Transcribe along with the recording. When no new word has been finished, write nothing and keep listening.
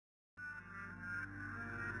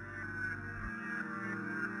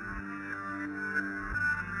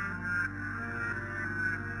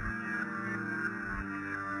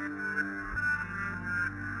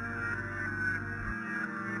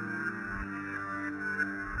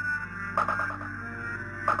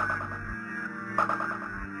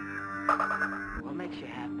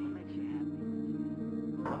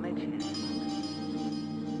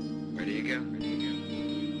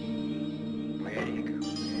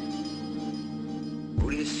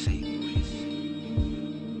to see?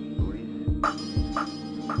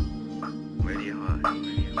 Where do you hide?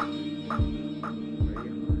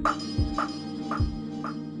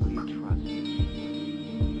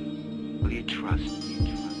 Who do you trust?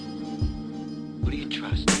 Who do you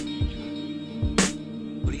trust?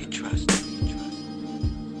 Who do you trust?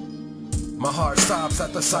 My heart stops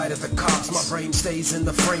at the sight of the cops. My brain stays in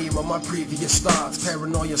the frame of my previous thoughts.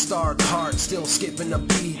 Paranoia starts, heart still skipping a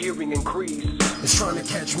beat. Hearing increase, it's trying to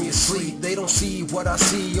catch me asleep. They don't see what I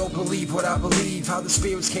see or believe what I believe. How the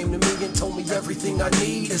spirits came to me and told me everything I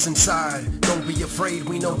need is inside. Don't be afraid,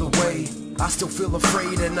 we know the way. I still feel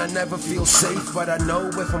afraid and I never feel safe, but I know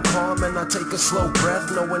if I'm calm and I take a slow breath,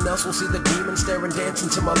 no one else will see the demon staring dancing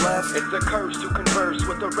to my left. It's a curse to converse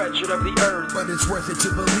with the wretched of the earth, but it's worth it to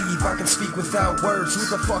believe I can speak without words. Who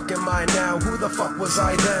the fuck am I now? Who the fuck was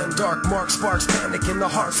I then? Dark mark sparks panic in the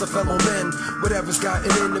hearts of fellow men. Whatever's gotten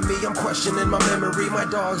into me, I'm questioning my memory. My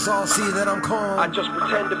dogs all see that I'm calm, I just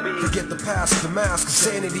pretend to be. Forget the past, the mask of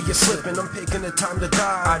sanity is slipping. I'm picking the time to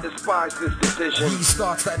die. I despise this decision. These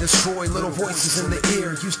thoughts that destroy little voices in the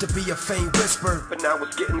ear used to be a faint whisper, but now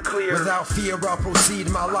it's getting clear. Without fear I'll proceed.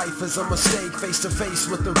 My life is a mistake, face to face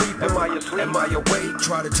with the reaper. Am I asleep? Am I awake?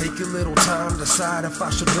 Try to take a little time, decide if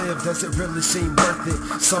I should live. Does it really seem worth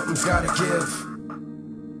it? Something's gotta give.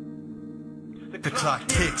 The clock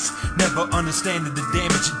ticks, never understanding the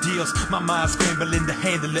damage it deals. My mind scrambling to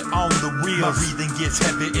handle it on the wheel. My breathing gets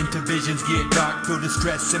heavy into visions get dark. Feel the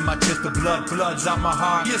stress in my chest, the blood's out my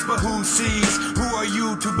heart. Yes, but who sees? Who are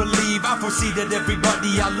you to believe? I foresee that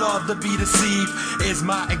everybody I love to be deceived. Is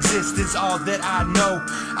my existence all that I know?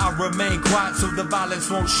 I remain quiet so the violence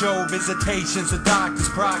won't show. Visitations of doctors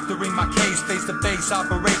proctoring my case. Face-to-face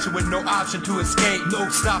operation with no option to escape. No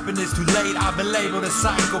stopping is too late. I've been labeled a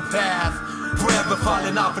psychopath, forever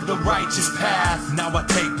falling off of the righteous path. Now I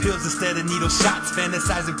take pills instead of needle shots.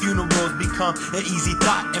 Fantasizing funerals become an easy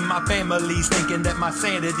thought. And my family's thinking that my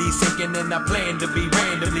sanity's sinking, and I plan to be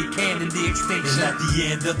randomly canned in the extinction. And at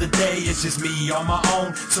the end of the day, it's just me on my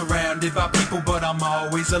own, surrounded by people, but I'm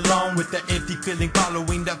always alone. With the empty feeling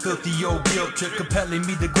following that filthy old guilt trip, compelling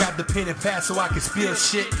me to grab the pen and pad so I can spill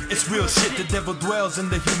shit. It's real shit, the devil dwells in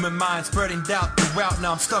the human mind, spreading doubt throughout.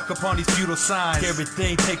 Now I'm stuck upon these futile signs.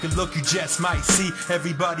 Everything, take a look, you just might see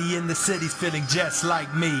everybody in the city's feeling just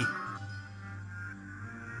like me.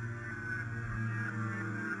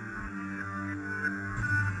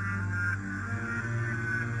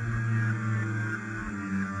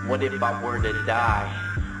 What if I were to die?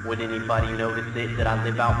 Would anybody notice it? That I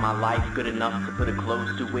live out my life good enough to put a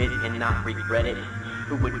close to it and not regret it?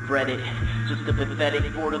 Who would fret it? Just a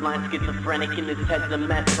pathetic, borderline schizophrenic, and his head's a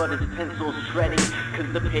mess, but his pencil's shredding.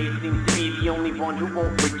 Cause the page seems to be the only one who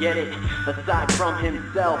won't forget it. Aside from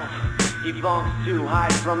himself, he longs to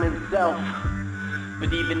hide from himself.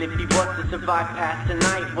 But even if he was to survive past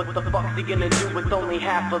tonight, what the fuck's he gonna do with only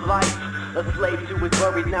half a life? A slave to his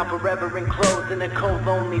worries, now forever enclosed in a cold,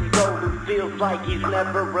 lonely soul who feels like he's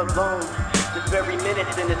never alone. This very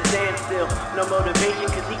minute's in a standstill, no motivation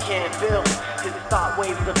cause he can't feel. His thought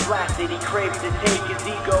waves are flaccid, he craves to take his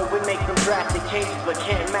ego and make some drastic changes, but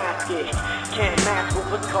can't mask it. Can't mask what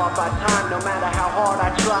was caused by time, no matter how hard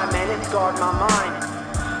I try, man, it scarred my mind.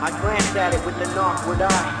 I glanced at it with an awkward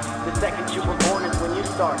eye. The second you were born is when you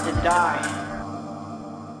start to die.